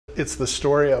It's the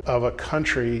story of a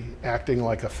country acting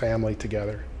like a family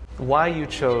together. Why you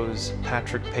chose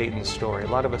Patrick Peyton's story. A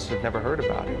lot of us have never heard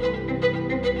about it.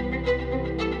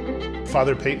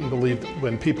 Father Peyton believed that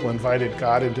when people invited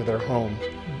God into their home,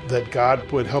 that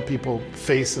God would help people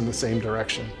face in the same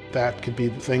direction. That could be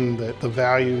the thing that the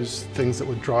values, things that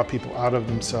would draw people out of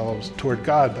themselves toward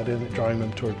God, but in drawing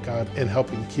them toward God and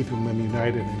helping keeping them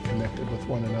united and connected with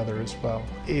one another as well.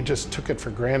 He just took it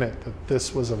for granted that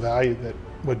this was a value that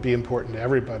would be important to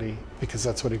everybody because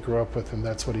that's what he grew up with and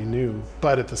that's what he knew.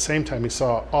 But at the same time, he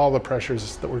saw all the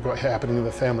pressures that were happening in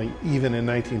the family, even in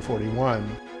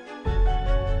 1941.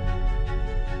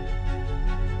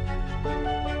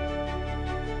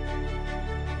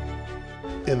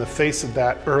 In the face of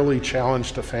that early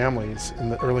challenge to families in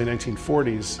the early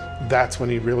 1940s, that's when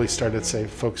he really started to say,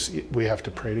 folks, we have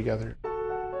to pray together.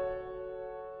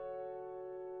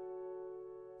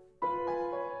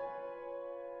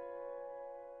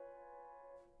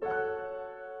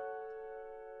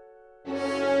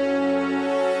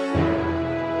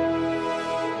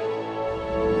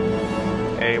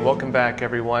 Hey, welcome back,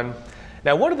 everyone.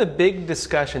 Now, one of the big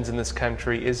discussions in this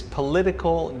country is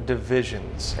political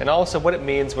divisions, and also what it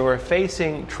means when we're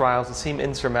facing trials that seem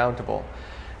insurmountable.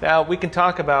 Now, we can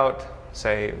talk about,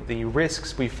 say, the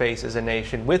risks we face as a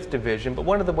nation with division, but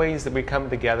one of the ways that we come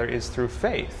together is through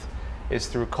faith, is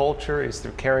through culture, is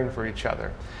through caring for each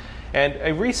other. And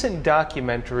a recent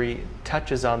documentary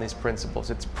touches on these principles.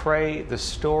 It's Pray, the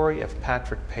Story of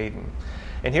Patrick Peyton.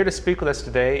 And here to speak with us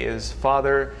today is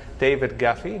Father David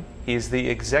Guffey. He's the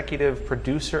executive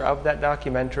producer of that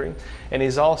documentary, and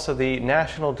he's also the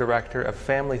national director of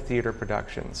Family Theater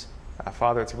Productions.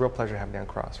 Father, it's a real pleasure having you on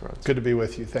Crossroads. Good to be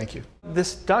with you. Thank you.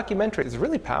 This documentary is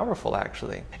really powerful,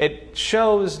 actually. It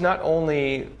shows not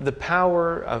only the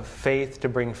power of faith to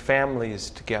bring families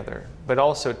together, but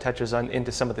also touches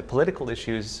into some of the political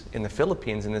issues in the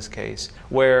Philippines, in this case,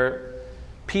 where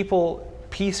people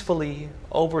peacefully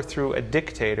overthrew a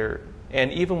dictator,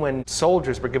 and even when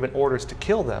soldiers were given orders to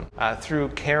kill them, through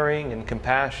caring and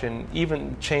compassion,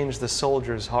 even changed the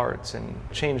soldiers' hearts and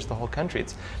changed the whole country.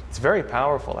 It's very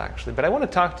powerful, actually. But I want to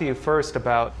talk to you first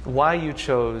about why you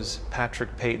chose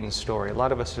Patrick Peyton's story. A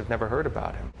lot of us have never heard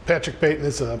about him. Patrick Peyton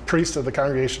is a priest of the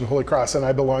Congregation of Holy Cross, and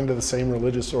I belong to the same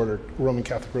religious order, Roman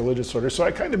Catholic religious order, so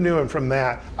I kind of knew him from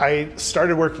that. I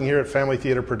started working here at Family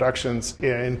Theater Productions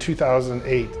in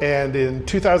 2008, and in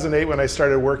 2008 when I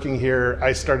started working here,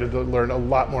 I started to learn a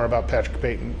lot more about Patrick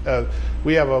Peyton.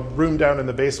 We have a room down in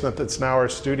the basement that's now our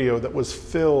studio that was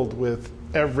filled with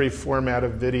every format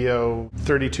of video,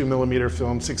 32 millimeter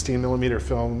film, 16 millimeter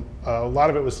film. A lot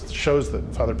of it was shows that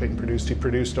Father Peyton produced. He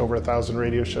produced over 1,000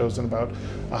 radio shows and about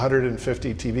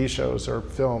 150 TV shows or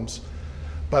films.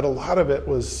 But a lot of it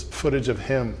was footage of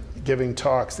him giving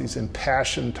talks, these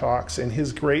impassioned talks, and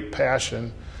his great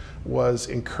passion was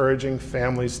encouraging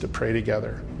families to pray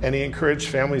together. And he encouraged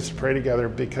families to pray together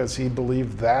because he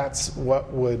believed that's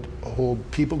what would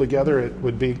hold people together. It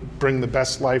would bring the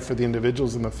best life for the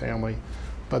individuals in the family,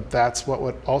 but that's what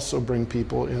would also bring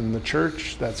people in the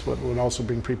church. That's what would also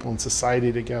bring people in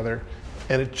society together.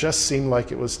 And it just seemed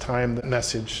like it was time the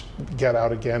message get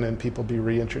out again and people be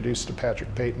reintroduced to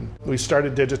Patrick Peyton. We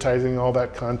started digitizing all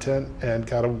that content and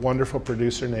got a wonderful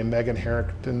producer named Megan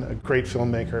Harrington, a great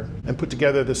filmmaker, and put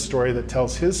together this story that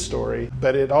tells his story.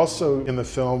 But it also, in the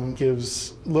film,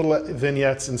 gives little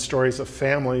vignettes and stories of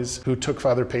families who took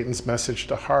Father Peyton's message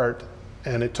to heart,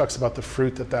 and it talks about the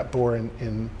fruit that bore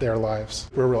in their lives.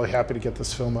 We're really happy to get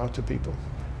this film out to people.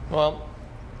 Well,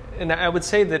 and I would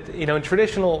say that, in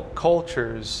traditional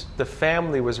cultures, the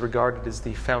family was regarded as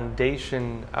the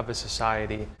foundation of a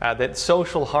society, that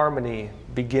social harmony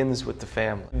begins with the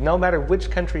family. No matter which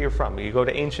country you're from, you go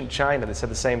to ancient China, they said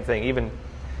the same thing, even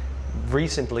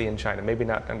recently in China, maybe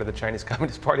not under the Chinese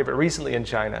Communist Party, but recently in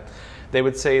China, they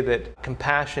would say that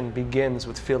compassion begins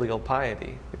with filial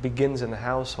piety. It begins in the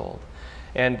household.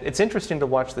 And it's interesting to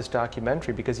watch this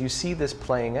documentary because you see this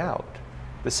playing out.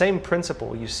 The same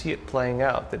principle, you see it playing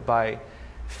out, that by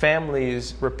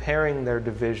families repairing their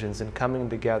divisions and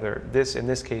coming together, in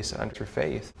this case under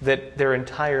faith, that their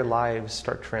entire lives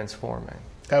start transforming.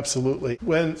 Absolutely.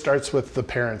 When it starts with the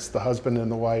parents, the husband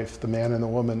and the wife, the man and the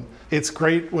woman, it's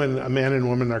great when a man and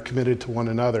woman are committed to one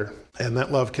another, and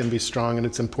that love can be strong, and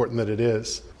it's important that it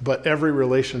is. But every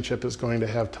relationship is going to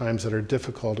have times that are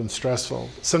difficult and stressful.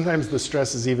 Sometimes the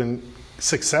stress is even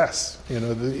success,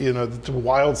 the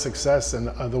wild success,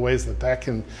 and the ways that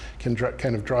can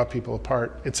kind of draw people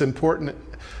apart. It's important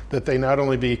that they not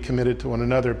only be committed to one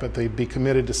another, but they be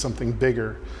committed to something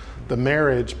bigger, the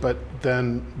marriage, but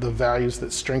then the values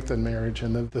that strengthen marriage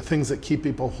and the things that keep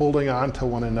people holding on to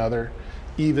one another,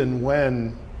 even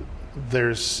when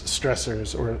there's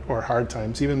stressors or hard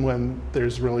times, even when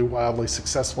there's really wildly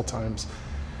successful times.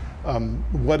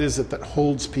 What is it that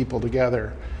holds people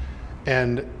together?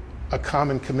 And a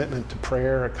common commitment to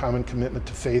prayer, a common commitment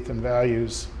to faith and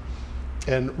values,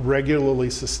 and regularly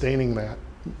sustaining that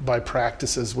by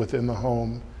practices within the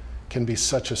home can be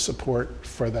such a support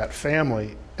for that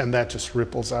family, and that just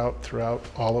ripples out throughout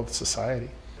all of society.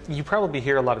 You probably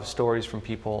hear a lot of stories from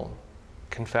people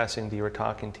confessing to you or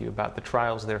talking to you about the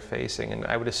trials they're facing, and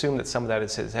I would assume that some of that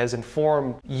has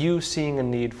informed you seeing a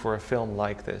need for a film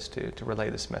like this to relay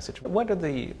this message. What are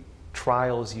the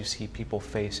trials you see people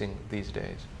facing these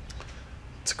days?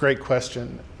 It's a great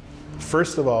question.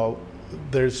 First of all,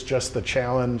 there's just the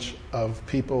challenge of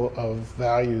people of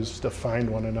values to find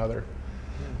one another.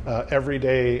 Every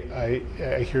day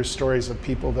I hear stories of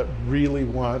people that really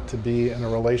want to be in a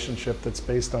relationship that's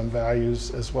based on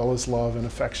values as well as love and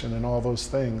affection and all those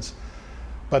things.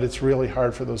 But it's really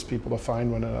hard for those people to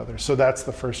find one another. So that's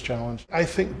the first challenge. I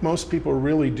think most people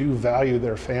really do value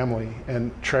their family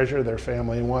and treasure their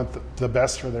family and want the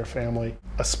best for their family,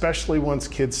 especially once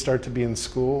kids start to be in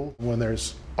school, when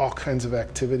there's all kinds of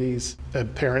activities,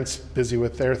 and parents busy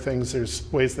with their things.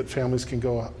 There's ways that families can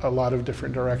go a lot of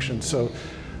different directions. So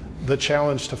the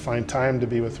challenge to find time to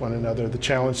be with one another, the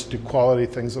challenge to do quality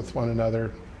things with one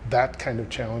another, that kind of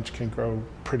challenge can grow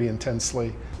pretty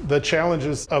intensely. The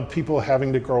challenges of people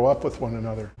having to grow up with one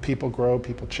another. People grow,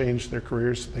 people change their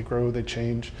careers, they grow, they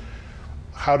change.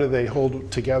 How do they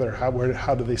hold together?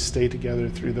 How do they stay together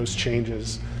through those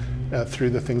changes,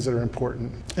 through the things that are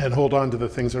important, and hold on to the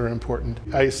things that are important?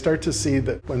 I start to see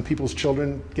that when people's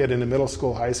children get into middle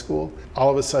school, high school, all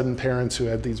of a sudden parents who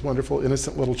had these wonderful,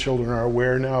 innocent little children are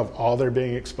aware now of all they're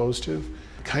being exposed to.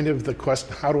 Kind of the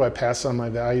question, how do I pass on my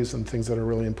values and things that are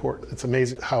really important? It's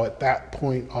amazing how at that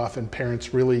point often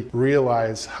parents really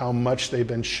realize how much they've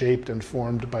been shaped and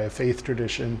formed by a faith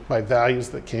tradition, by values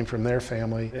that came from their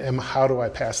family, and how do I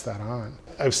pass that on?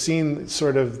 I've seen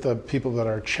sort of the people that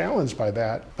are challenged by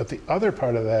that, but the other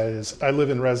part of that is I live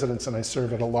in residence and I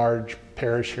serve at a large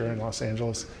parish here in Los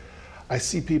Angeles. I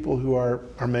see people who are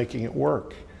making it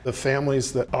work. The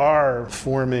families that are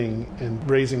forming and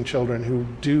raising children who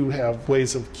do have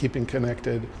ways of keeping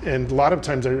connected, and a lot of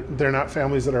times they're not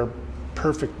families that are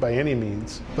perfect by any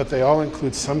means, but they all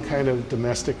include some kind of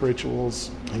domestic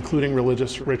rituals, including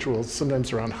religious rituals,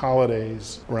 sometimes around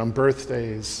holidays, around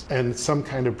birthdays, and some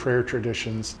kind of prayer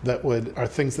traditions that are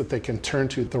things that they can turn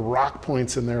to, the rock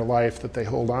points in their life that they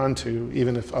hold on to,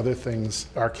 even if other things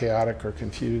are chaotic or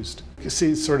confused. You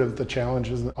see sort of the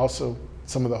challenges and also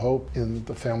some of the hope in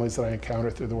the families that I encounter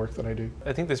through the work that I do.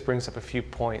 I think this brings up a few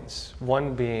points.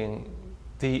 One being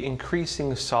the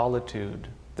increasing solitude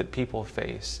that people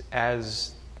face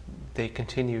as they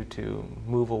continue to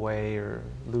move away or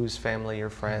lose family or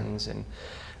friends. And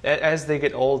as they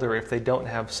get older, if they don't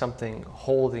have something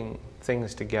holding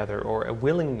things together or a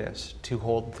willingness to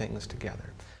hold things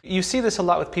together. You see this a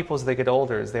lot with people as they get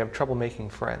older, as they have trouble making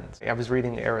friends. I was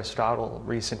reading Aristotle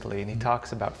recently, and he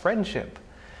talks about friendship.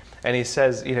 And he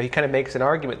says, he kind of makes an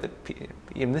argument that,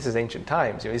 this is ancient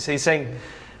times, he's saying,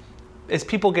 as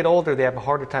people get older, they have a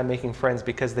harder time making friends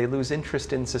because they lose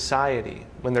interest in society.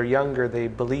 When they're younger, they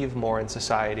believe more in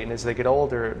society, and as they get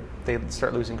older, they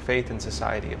start losing faith in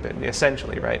society a bit,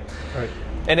 essentially, right? Right.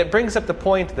 And it brings up the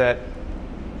point that,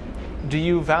 do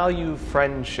you value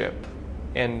friendship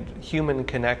and human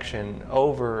connection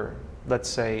over, let's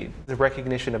say, the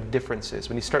recognition of differences?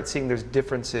 When you start seeing there's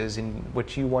differences in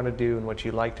what you want to do and what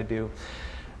you like to do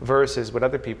versus what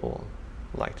other people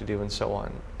like to do and so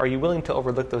on, are you willing to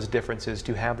overlook those differences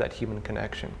to have that human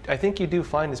connection? I think you do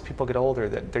find as people get older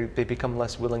that they become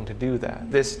less willing to do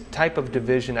that. This type of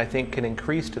division, I think, can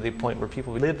increase to the point where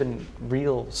people live in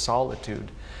real solitude,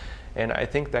 and I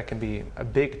think that can be a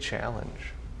big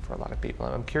challenge for a lot of people.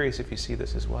 I'm curious if you see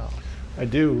this as well. I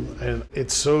do, and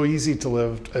it's so easy to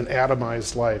live an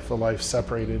atomized life, a life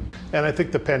separated. And I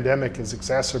think the pandemic has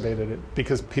exacerbated it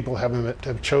because people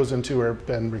have chosen to, or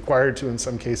been required to in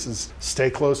some cases, stay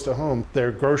close to home. Their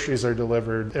groceries are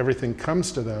delivered, everything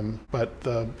comes to them, but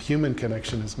the human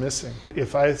connection is missing.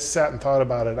 If I sat and thought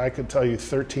about it, I could tell you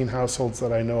 13 households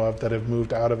that I know of that have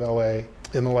moved out of LA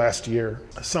in the last year.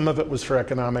 Some of it was for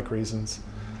economic reasons,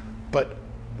 but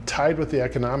tied with the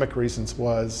economic reasons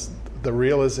was the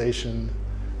realization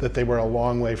that they were a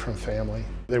long way from family.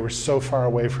 They were so far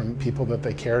away from people that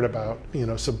they cared about.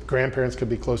 So grandparents could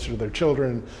be closer to their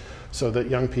children, so that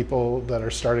young people that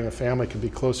are starting a family could be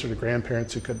closer to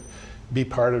grandparents who could be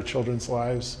part of children's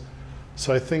lives.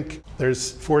 So I think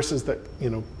there's forces that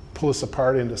pull us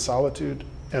apart into solitude,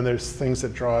 and there's things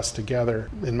that draw us together.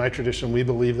 In my tradition, we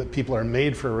believe that people are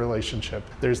made for a relationship.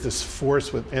 There's this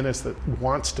force within us that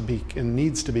wants to be and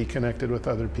needs to be connected with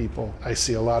other people. I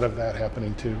see a lot of that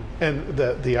happening too. And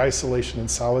the isolation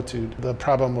and solitude, the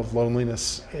problem of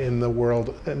loneliness in the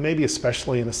world, and maybe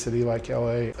especially in a city like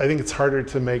LA. I think it's harder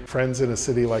to make friends in a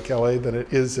city like LA than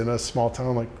it is in a small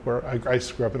town like where I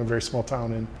grew up in a very small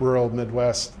town in rural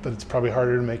Midwest, but it's probably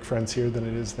harder to make friends here than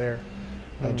it is there,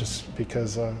 just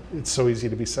because it's so easy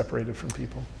to be separated from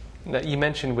people. Now, you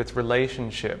mentioned with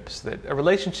relationships that a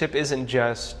relationship isn't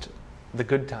just the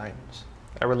good times.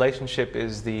 A relationship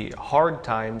is the hard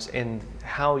times and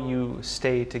how you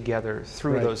stay together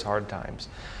through those hard times.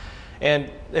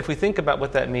 And if we think about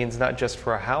what that means, not just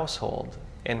for a household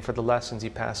and for the lessons you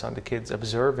pass on to kids,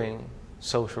 observing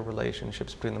social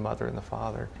relationships between the mother and the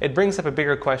father, it brings up a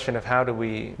bigger question of how do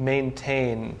we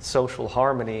maintain social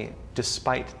harmony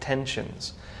despite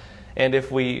tensions. And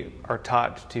if we are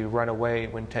taught to run away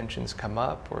when tensions come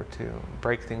up or to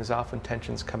break things off when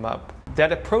tensions come up,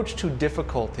 that approach to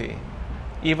difficulty,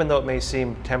 even though it may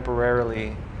seem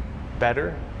temporarily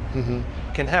better,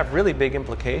 can have really big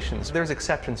implications. There's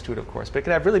exceptions to it, of course, but it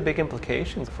can have really big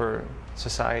implications for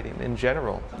society in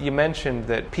general. You mentioned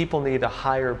that people need a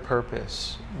higher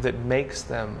purpose that makes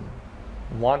them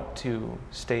want to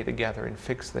stay together and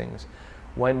fix things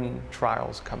when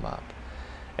trials come up.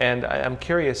 And I'm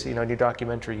curious, in your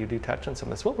documentary you do touch on some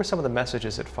of this. What were some of the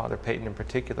messages that Father Peyton in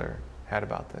particular had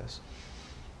about this?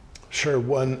 Sure.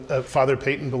 One, Father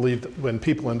Peyton believed that when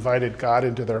people invited God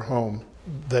into their home,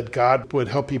 that God would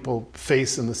help people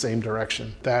face in the same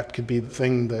direction. That could be the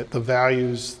thing that the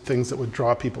values, things that would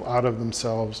draw people out of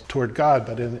themselves toward God,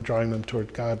 but in drawing them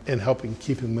toward God and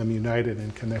keeping them united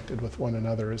and connected with one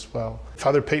another as well.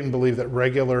 Father Peyton believed that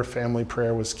regular family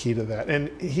prayer was key to that. And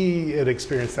he had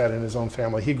experienced that in his own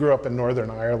family. He grew up in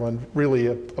Northern Ireland, really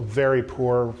a very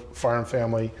poor farm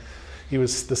family. He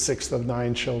was the sixth of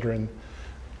 9 children.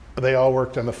 They all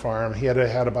worked on the farm. He had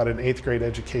about an 8th grade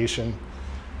education.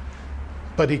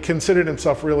 But he considered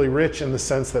himself really rich in the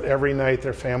sense that every night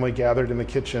their family gathered in the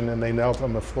kitchen and they knelt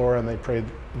on the floor and they prayed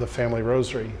the family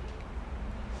rosary.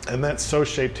 And that so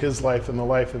shaped his life and the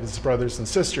life of his brothers and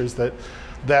sisters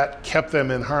that kept them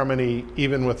in harmony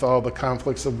even with all the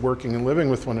conflicts of working and living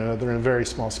with one another in a very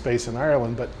small space in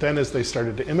Ireland. But then as they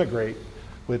started to immigrate,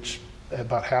 which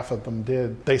about half of them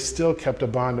did, they still kept a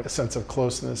bond, a sense of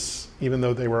closeness, even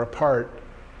though they were apart,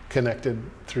 connected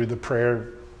through the prayer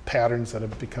patterns that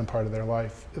have become part of their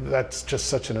life. That's just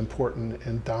such an important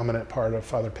and dominant part of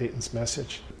Father Peyton's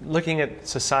message. Looking at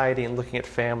society and looking at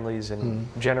families and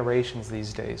generations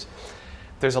these days,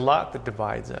 there's a lot that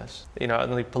divides us.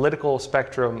 On the political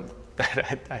spectrum, part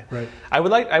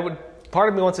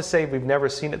of me wants to say we've never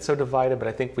seen it so divided, but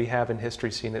I think we have in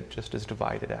history seen it just as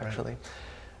divided, actually.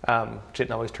 Which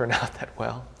didn't always turn out that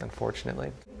well,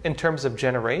 unfortunately. In terms of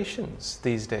generations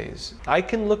these days, I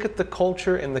can look at the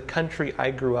culture in the country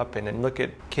I grew up in and look at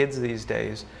kids these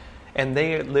days, and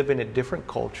they live in a different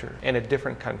culture, in a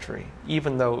different country,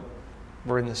 even though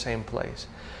we're in the same place.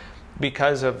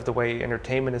 Because of the way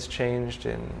entertainment has changed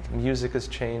and music has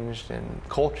changed and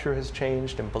culture has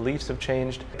changed and beliefs have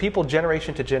changed, people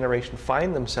generation to generation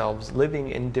find themselves living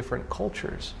in different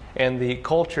cultures. And the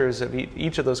cultures of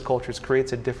each of those cultures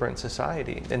creates a different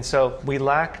society. And so we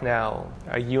lack now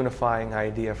a unifying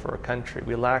idea for a country.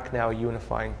 We lack now a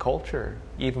unifying culture,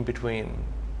 even between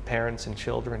parents and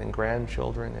children and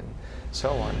grandchildren and so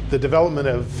on. The development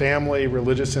of family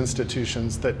religious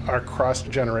institutions that are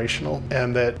cross-generational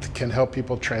and that can help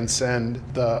people transcend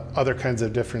the other kinds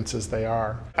of differences they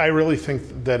are. I really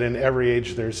think that in every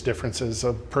age there's differences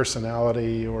of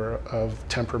personality or of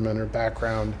temperament or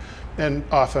background, and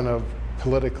often of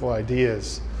political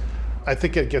ideas. I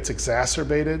think it gets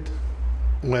exacerbated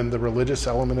when the religious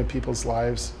element of people's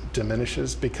lives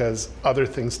diminishes because other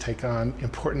things take on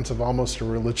importance of almost a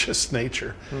religious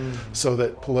nature, so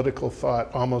that political thought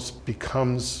almost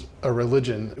becomes a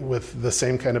religion with the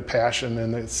same kind of passion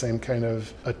and the same kind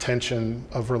of attention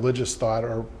of religious thought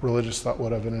or religious thought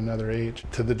would have in another age.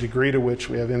 To the degree to which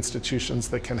we have institutions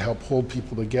that can help hold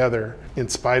people together in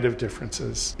spite of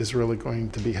differences is really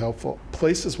going to be helpful.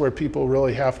 Places where people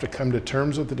really have to come to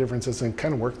terms with the differences and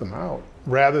kind of work them out,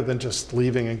 rather than just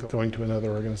leaving and going to another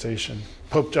organization.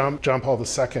 Pope John Paul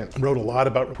II wrote a lot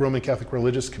about Roman Catholic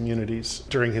religious communities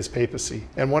during his papacy.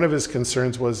 And one of his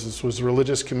concerns was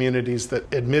religious communities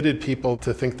that admitted people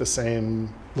to think the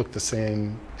same, look the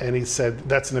same. And he said,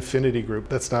 that's an affinity group.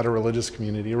 That's not a religious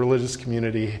community. A religious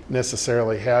community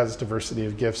necessarily has diversity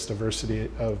of gifts,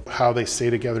 diversity of how they stay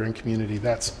together in community.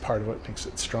 That's part of what makes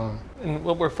it strong. And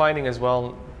what we're finding as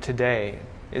well today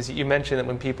is you mentioned that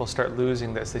when people start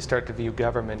losing this, they start to view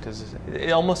government as,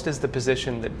 it almost is the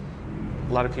position that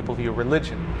a lot of people view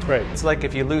religion. Right. It's like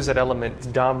if you lose that element, it's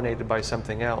dominated by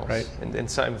something else.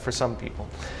 Right. For some people.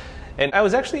 And I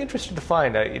was actually interested to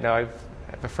find, I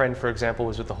have a friend, for example,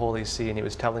 was with the Holy See, and he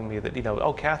was telling me that,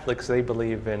 Catholics, they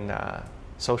believe in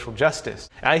social justice.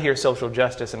 I hear social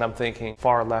justice and I'm thinking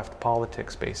far left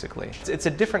politics, basically. It's a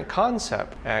different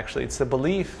concept, actually. It's the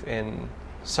belief in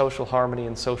social harmony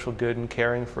and social good and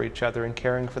caring for each other and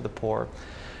caring for the poor.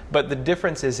 But the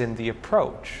difference is in the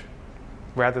approach.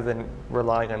 Rather than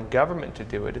relying on government to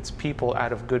do it, it's people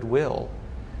out of goodwill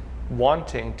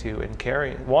wanting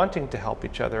to help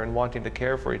each other and wanting to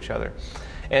care for each other.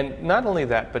 And not only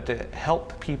that, but to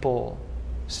help people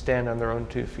stand on their own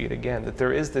 2 feet again, that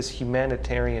there is this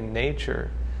humanitarian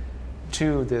nature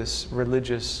to this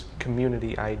religious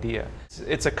community idea.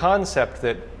 It's a concept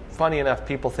that, funny enough,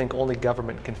 people think only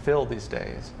government can fill these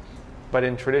days. But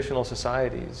in traditional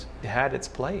societies, it had its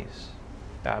place.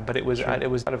 But it was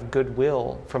out of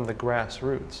goodwill from the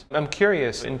grassroots. I'm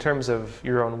curious, in terms of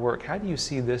your own work, how do you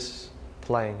see this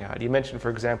playing out? You mentioned,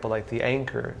 for example, like the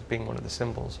anchor being one of the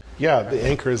symbols. Yeah, the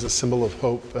anchor is a symbol of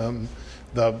hope.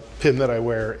 The pin that I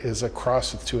wear is a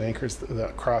cross with 2 anchors. The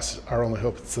cross, our only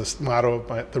hope. It's the motto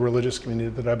of the religious community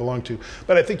that I belong to.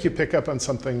 But I think you pick up on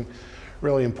something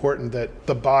really important, that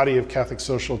the body of Catholic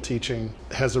social teaching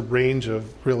has a range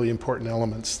of really important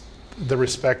elements. The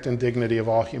respect and dignity of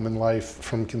all human life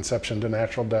from conception to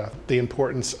natural death, the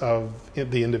importance of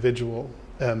the individual,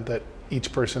 and that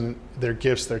each person, their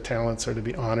gifts, their talents are to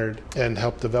be honored and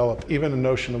helped develop. Even a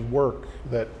notion of work,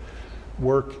 that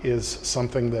work is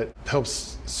something that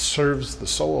serves the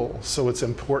soul. So it's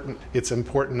important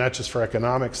not just for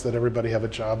economics that everybody have a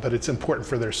job, but it's important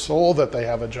for their soul that they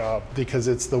have a job, because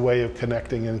it's the way of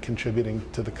connecting and contributing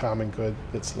to the common good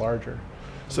that's larger.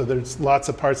 So there's lots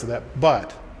of parts of that,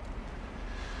 but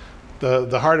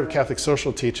the heart of Catholic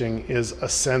social teaching is a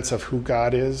sense of who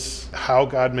God is, how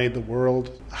God made the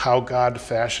world, how God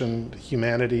fashioned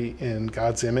humanity in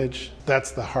God's image. That's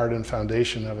the heart and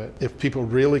foundation of it. If people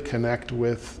really connect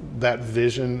with that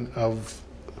vision of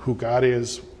who God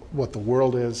is, what the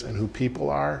world is, and who people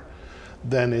are,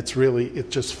 then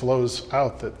it just flows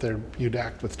out that you'd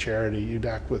act with charity, you'd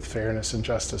act with fairness and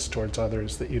justice towards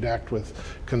others, that you'd act with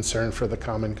concern for the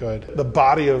common good. The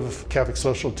body of Catholic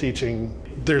social teaching,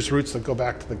 there's roots that go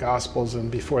back to the Gospels,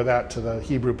 and before that to the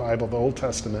Hebrew Bible, the Old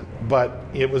Testament. But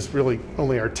it was really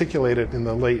only articulated in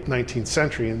the late 19th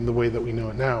century in the way that we know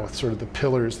it now, with sort of the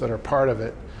pillars that are part of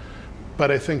it.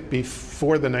 But I think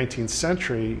before the 19th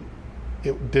century,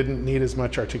 it didn't need as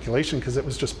much articulation, because it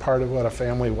was just part of what a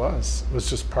family was. It was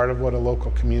just part of what a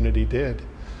local community did.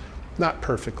 Not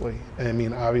perfectly. I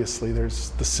mean, obviously there's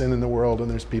the sin in the world, and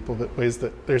there's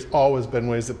there's always been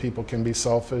ways that people can be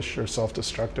selfish or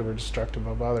self-destructive or destructive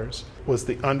of others. Was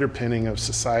the underpinning of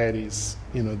societies,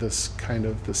 this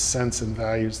sense and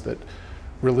values that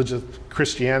religious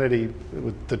Christianity,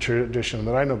 with the tradition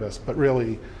that I know best, but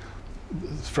really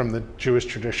from the Jewish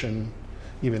tradition,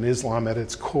 even Islam at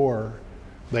its core,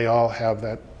 they all have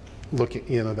that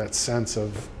that sense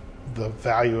of the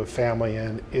value of family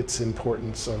and its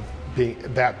importance of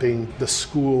being the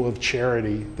school of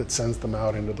charity that sends them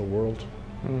out into the world.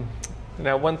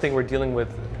 Now, one thing we're dealing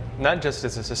with, not just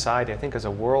as a society, I think as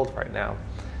a world right now,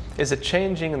 is a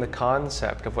changing in the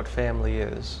concept of what family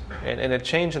is, and a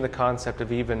change in the concept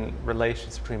of even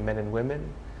relations between men and women,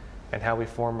 and how we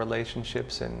form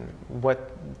relationships, and what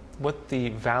the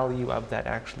value of that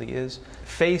actually is.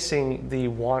 Facing the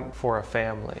want for a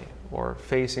family, or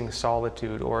facing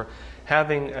solitude, or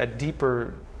having a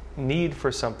deeper need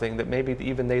for something that maybe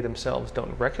even they themselves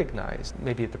don't recognize.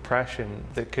 Maybe a depression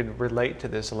that could relate to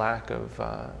this lack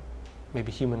of maybe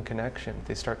human connection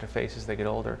they start to face as they get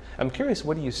older. I'm curious,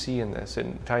 what do you see in this?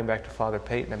 And tying back to Father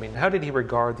Peyton, I mean, how did he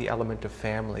regard the element of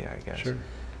family, I guess? Sure.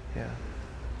 Yeah.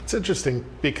 It's interesting,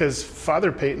 because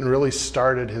Father Peyton really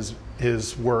started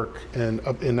his work in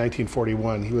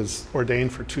 1941. He was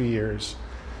ordained for 2 years,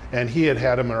 and he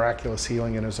had a miraculous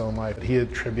healing in his own life. He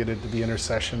attributed to the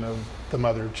intercession of the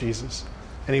Mother of Jesus,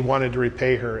 and he wanted to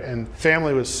repay her, and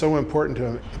family was so important to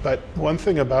him. But one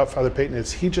thing about Father Peyton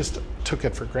is he just took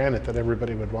it for granted that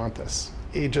everybody would want this.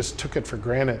 He just took it for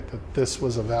granted that this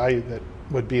was a value that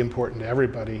would be important to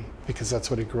everybody, because that's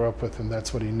what he grew up with and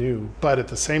that's what he knew. But at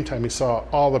the same time, he saw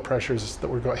all the pressures that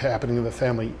were happening in the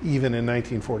family, even in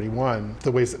 1941.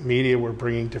 The ways that media were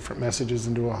bringing different messages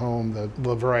into a home,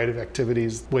 the variety of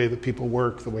activities, the way that people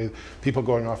work, the way people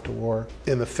going off to war.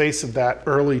 In the face of that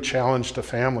early challenge to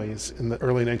families in the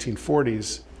early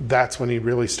 1940s, that's when he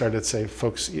really started to say,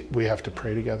 folks, we have to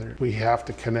pray together. We have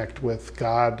to connect with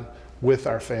God with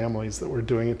our families, that we're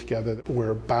doing it together, that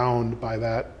we're bound by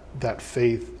that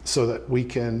faith so that we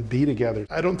can be together.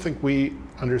 I don't think we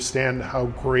understand how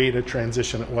great a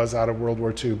transition it was out of World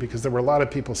War II, because there were a lot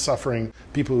of people suffering,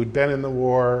 people who'd been in the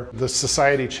war. The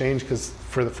society changed because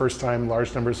for the first time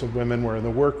large numbers of women were in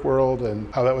the work world,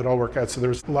 and how that would all work out. So there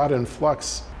was a lot of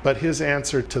influx. But his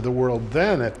answer to the world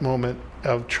then, at the moment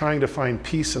of trying to find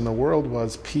peace in the world,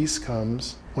 was peace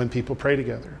comes when people pray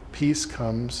together. Peace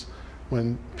comes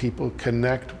when people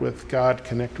connect with God,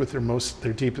 connect with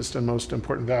their deepest and most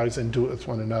important values, and do it with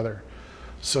one another.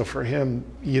 So for him,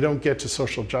 you don't get to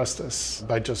social justice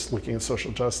by just looking at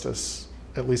social justice,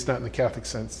 at least not in the Catholic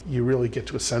sense. You really get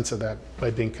to a sense of that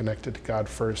by being connected to God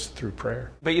first through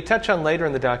prayer. But you touch on later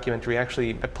in the documentary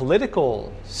actually a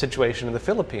political situation in the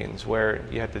Philippines where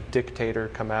you had the dictator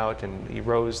come out, and he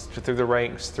rose through the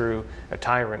ranks through a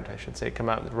tyrant, I should say, come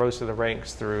out and rose through the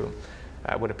ranks through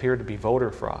what appeared to be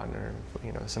voter fraud, or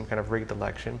some kind of rigged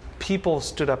election. People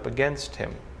stood up against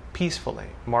him peacefully,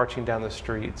 marching down the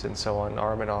streets and so on,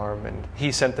 arm in arm, and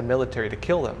he sent the military to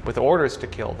kill them, with orders to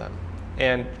kill them.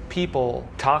 And people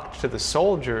talked to the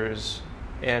soldiers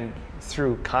and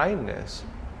through kindness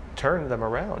turned them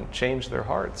around, changed their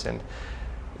hearts, and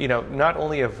not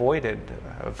only avoided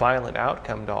a violent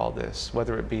outcome to all this,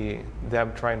 whether it be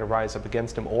them trying to rise up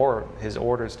against him or his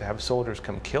orders to have soldiers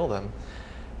come kill them,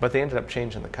 but they ended up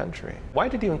changing the country. Why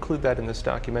did you include that in this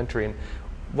documentary, and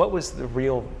what was the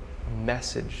real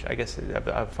message, I guess,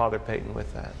 of Father Peyton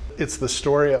with that? It's the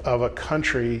story of a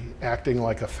country acting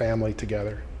like a family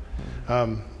together.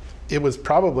 It was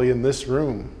probably in this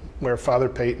room where Father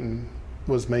Peyton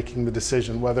was making the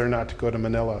decision whether or not to go to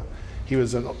Manila. He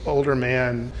was an older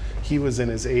man, he was in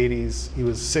his 80s, he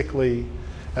was sickly,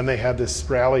 and they had this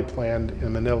rally planned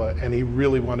in Manila, and he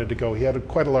really wanted to go. He had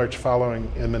quite a large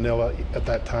following in Manila at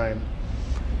that time.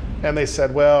 And they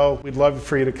said, well, we'd love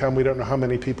for you to come. We don't know how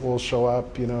many people will show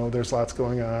up. There's lots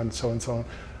going on, so and so on.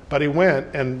 But he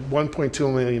went, and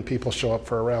 1.2 million people show up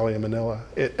for a rally in Manila.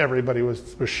 Everybody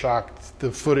was shocked.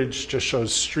 The footage just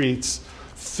shows streets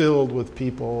filled with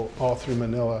people all through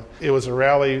Manila. It was a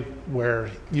rally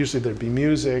where usually there'd be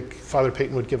music. Father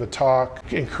Peyton would give a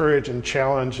talk, encourage and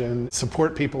challenge and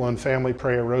support people on family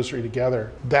prayer, rosary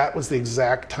together. That was the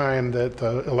exact time that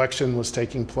the election was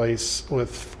taking place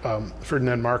with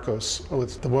Ferdinand Marcos,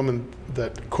 with the woman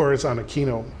that Corazon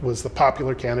Aquino was the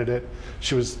popular candidate.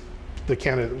 She was the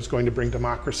candidate that was going to bring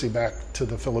democracy back to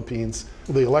the Philippines.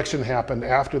 The election happened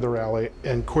after the rally,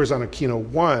 and Corazon Aquino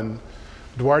won.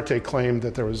 Duarte claimed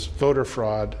that there was voter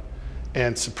fraud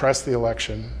and suppressed the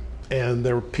election,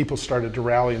 and people started to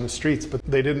rally in the streets, but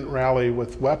they didn't rally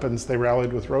with weapons, they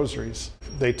rallied with rosaries.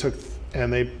 They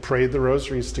prayed the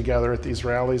rosaries together at these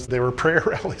rallies. They were prayer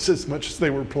rallies as much as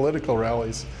they were political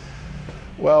rallies.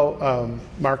 Well,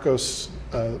 Marcos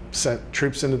sent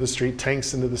troops into the street,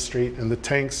 tanks into the street, and the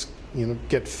tanks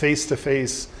get face to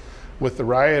face with the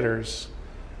rioters,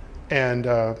 and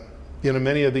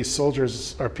many of these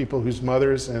soldiers are people whose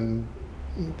mothers and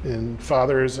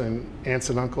fathers and aunts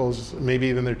and uncles, maybe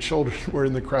even their children, were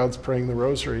in the crowds praying the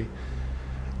rosary.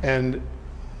 And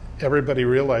everybody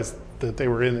realized that they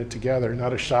were in it together.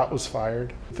 Not a shot was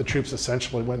fired. The troops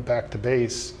essentially went back to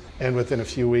base, and within a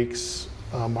few weeks,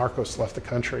 Marcos left the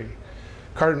country.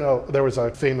 There was a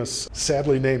famous,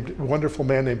 sadly named, wonderful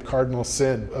man named Cardinal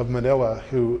Sin of Manila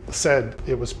who said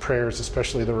it was prayers,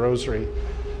 especially the rosary,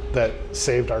 that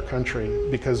saved our country,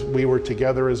 because we were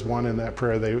together as one in that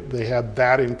prayer. They had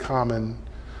that in common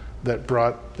that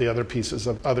brought the other pieces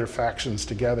of other factions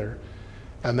together,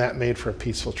 and that made for a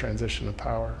peaceful transition of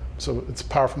power. So it's a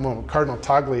powerful moment. Cardinal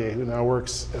Taglier, who now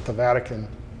works at the Vatican,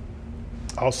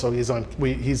 also he's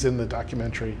in the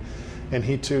documentary, and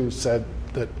he too said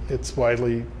that it's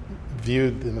widely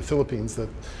viewed in the Philippines that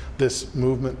this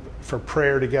movement for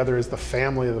prayer together as the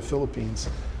family of the Philippines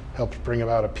helped bring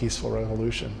about a peaceful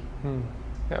revolution.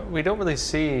 Now, we don't really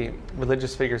see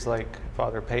religious figures like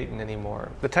Father Peyton anymore.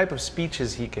 The type of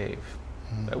speeches he gave,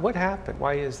 what happened?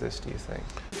 Why is this, do you think?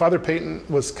 Father Peyton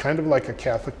was kind of like a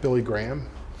Catholic Billy Graham.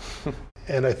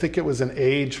 And I think it was an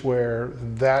age where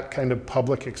that kind of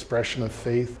public expression of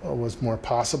faith was more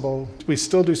possible. We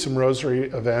still do some rosary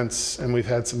events, and we've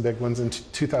had some big ones. In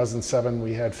 2007,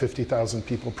 we had 50,000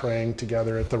 people praying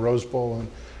together at the Rose Bowl in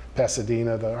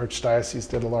Pasadena. The Archdiocese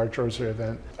did a large rosary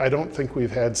event. I don't think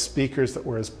we've had speakers that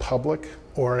were as public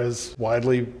or as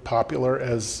widely popular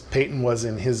as Peyton was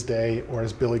in his day, or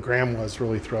as Billy Graham was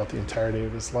really throughout the entirety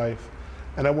of his life.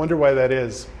 And I wonder why that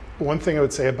is. One thing I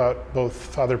would say about both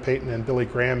Father Peyton and Billy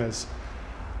Graham is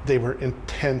they were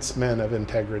intense men of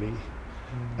integrity.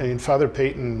 I mean, Father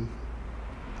Peyton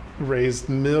raised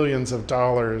millions of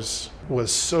dollars,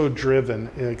 was so driven,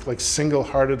 like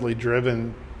single-heartedly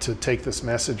driven to take this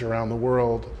message around the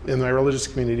world. In my religious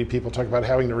community, people talk about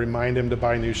having to remind him to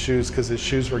buy new shoes because his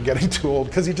shoes were getting too old,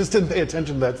 because he just didn't pay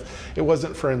attention that it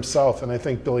wasn't for himself. And I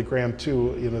think Billy Graham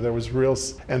too, there was real,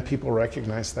 and people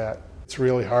recognize that. It's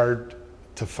really hard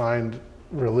to find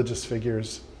religious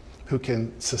figures who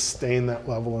can sustain that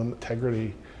level of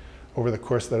integrity over the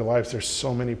course of their lives. There's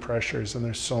so many pressures, and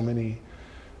there's so many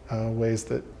ways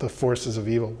that the forces of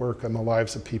evil work on the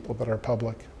lives of people that are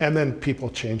public. And then people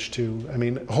change too. I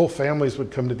mean, whole families would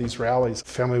come to these rallies.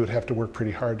 Family would have to work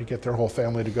pretty hard to get their whole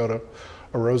family to go to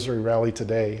a rosary rally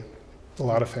today. A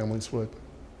lot of families would.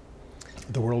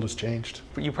 The world has changed.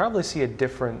 But you probably see a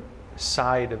different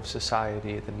side of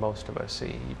society than most of us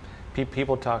see.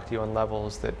 People talk to you on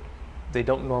levels that they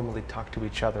don't normally talk to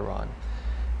each other on,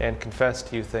 and confess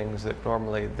to you things that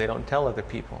normally they don't tell other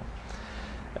people.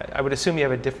 I would assume you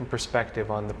have a different perspective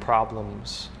on the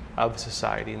problems of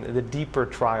society and the deeper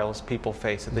trials people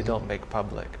face that they don't make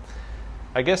public.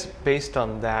 I guess based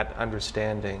on that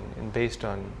understanding and based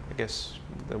on, I guess,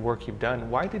 the work you've done,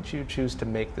 why did you choose to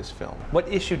make this film?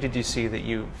 What issue did you see that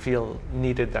you feel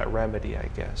needed that remedy, I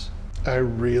guess? I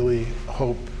really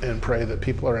hope and pray that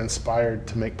people are inspired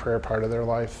to make prayer part of their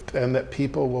life, and that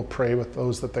people will pray with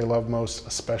those that they love most,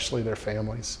 especially their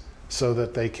families, so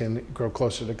that they can grow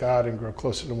closer to God and grow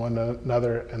closer to one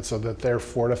another, and so that they're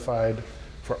fortified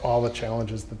for all the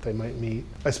challenges that they might meet.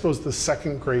 I suppose the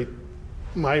second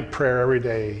my prayer every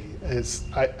day is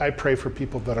I pray for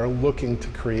people that are looking to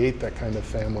create that kind of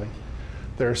family.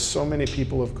 There are so many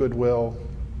people of goodwill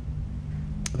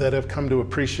that have come to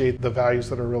appreciate the values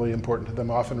that are really important to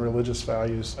them, often religious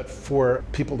values. But for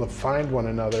people to find one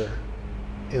another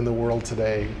in the world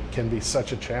today can be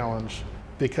such a challenge,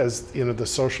 because the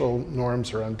social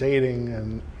norms around dating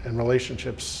and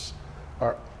relationships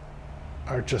are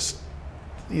just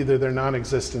either they're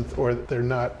non-existent or they're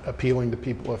not appealing to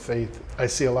people of faith. I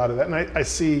see a lot of that, and I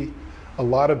see a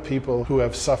lot of people who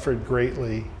have suffered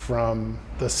greatly from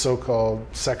the so-called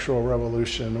sexual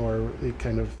revolution, or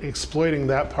kind of exploiting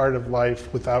that part of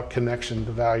life without connection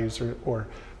to values or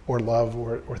love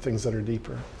or things that are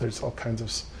deeper. There's all kinds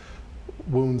of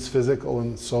wounds, physical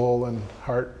and soul and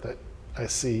heart, that I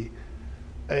see.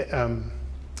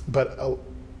 But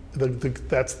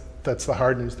that's the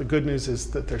hard news. The good news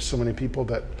is that there's so many people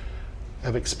that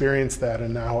have experienced that,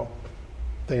 and now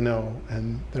they know,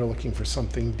 and they're looking for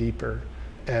something deeper.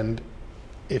 And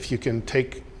if you can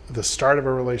take the start of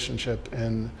a relationship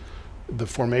and the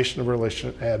formation of a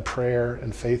relationship, add prayer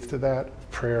and faith to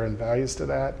that, prayer and values to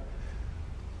that,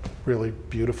 really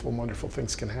beautiful, wonderful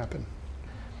things can happen.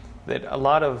 That a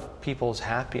lot of people's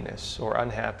happiness or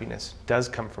unhappiness does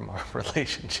come from our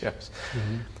relationships.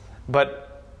 Mm-hmm.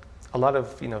 But a lot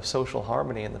of social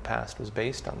harmony in the past was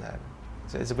based on that.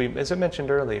 As I mentioned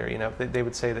earlier, they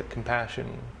would say that compassion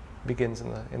begins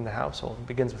in the household,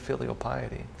 begins with filial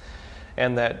piety,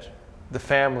 and that the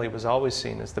family was always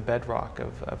seen as the bedrock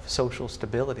of social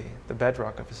stability, the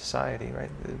bedrock of a society,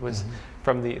 right? It was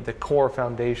from the core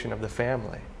foundation of the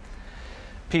family.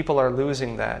 People are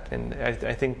losing that, and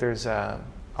I think there's a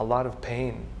lot of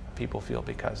pain people feel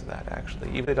because of that, actually.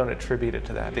 Even if they don't attribute it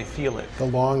to that, they feel it. The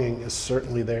longing is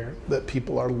certainly there, that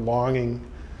people are longing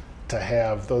to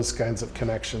have those kinds of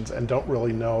connections and don't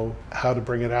really know how to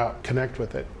bring it out, connect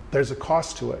with it. There's a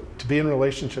cost to it. To be in a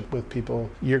relationship with people,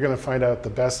 you're going to find out the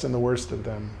best and the worst of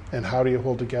them. And how do you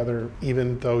hold together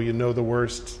even though you know the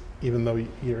worst, even though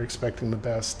you're expecting the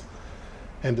best?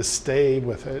 And to stay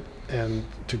with it and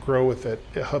to grow with it,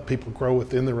 help people grow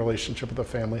within the relationship of the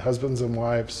family, husbands and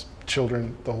wives,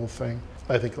 children, the whole thing.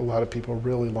 I think a lot of people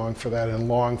really long for that and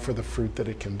long for the fruit that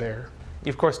it can bear. You,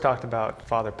 of course, talked about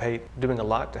Father Peyton doing a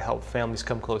lot to help families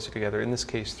come closer together, in this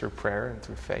case through prayer and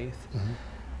through faith. Mm-hmm.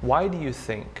 Why do you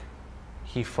think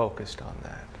he focused on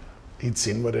that? He'd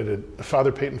seen what it had,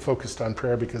 Father Peyton focused on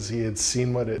prayer because he had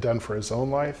seen what it had done for his own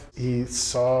life. He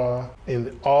saw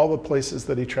in all the places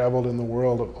that he traveled in the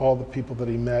world, of all the people that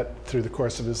he met through the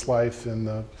course of his life, in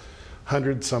the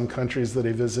 100-some countries that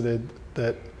he visited,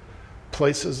 that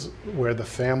places where the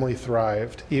family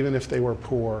thrived, even if they were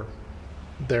poor,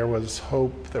 there was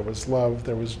hope, there was love,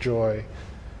 there was joy.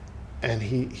 And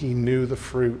he knew the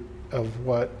fruit of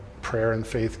what prayer and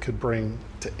faith could bring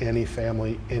to any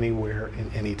family, anywhere,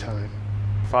 in any time.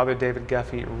 Father David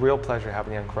Guffey, real pleasure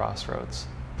having you on Crossroads.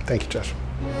 Thank you,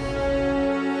 Joshua.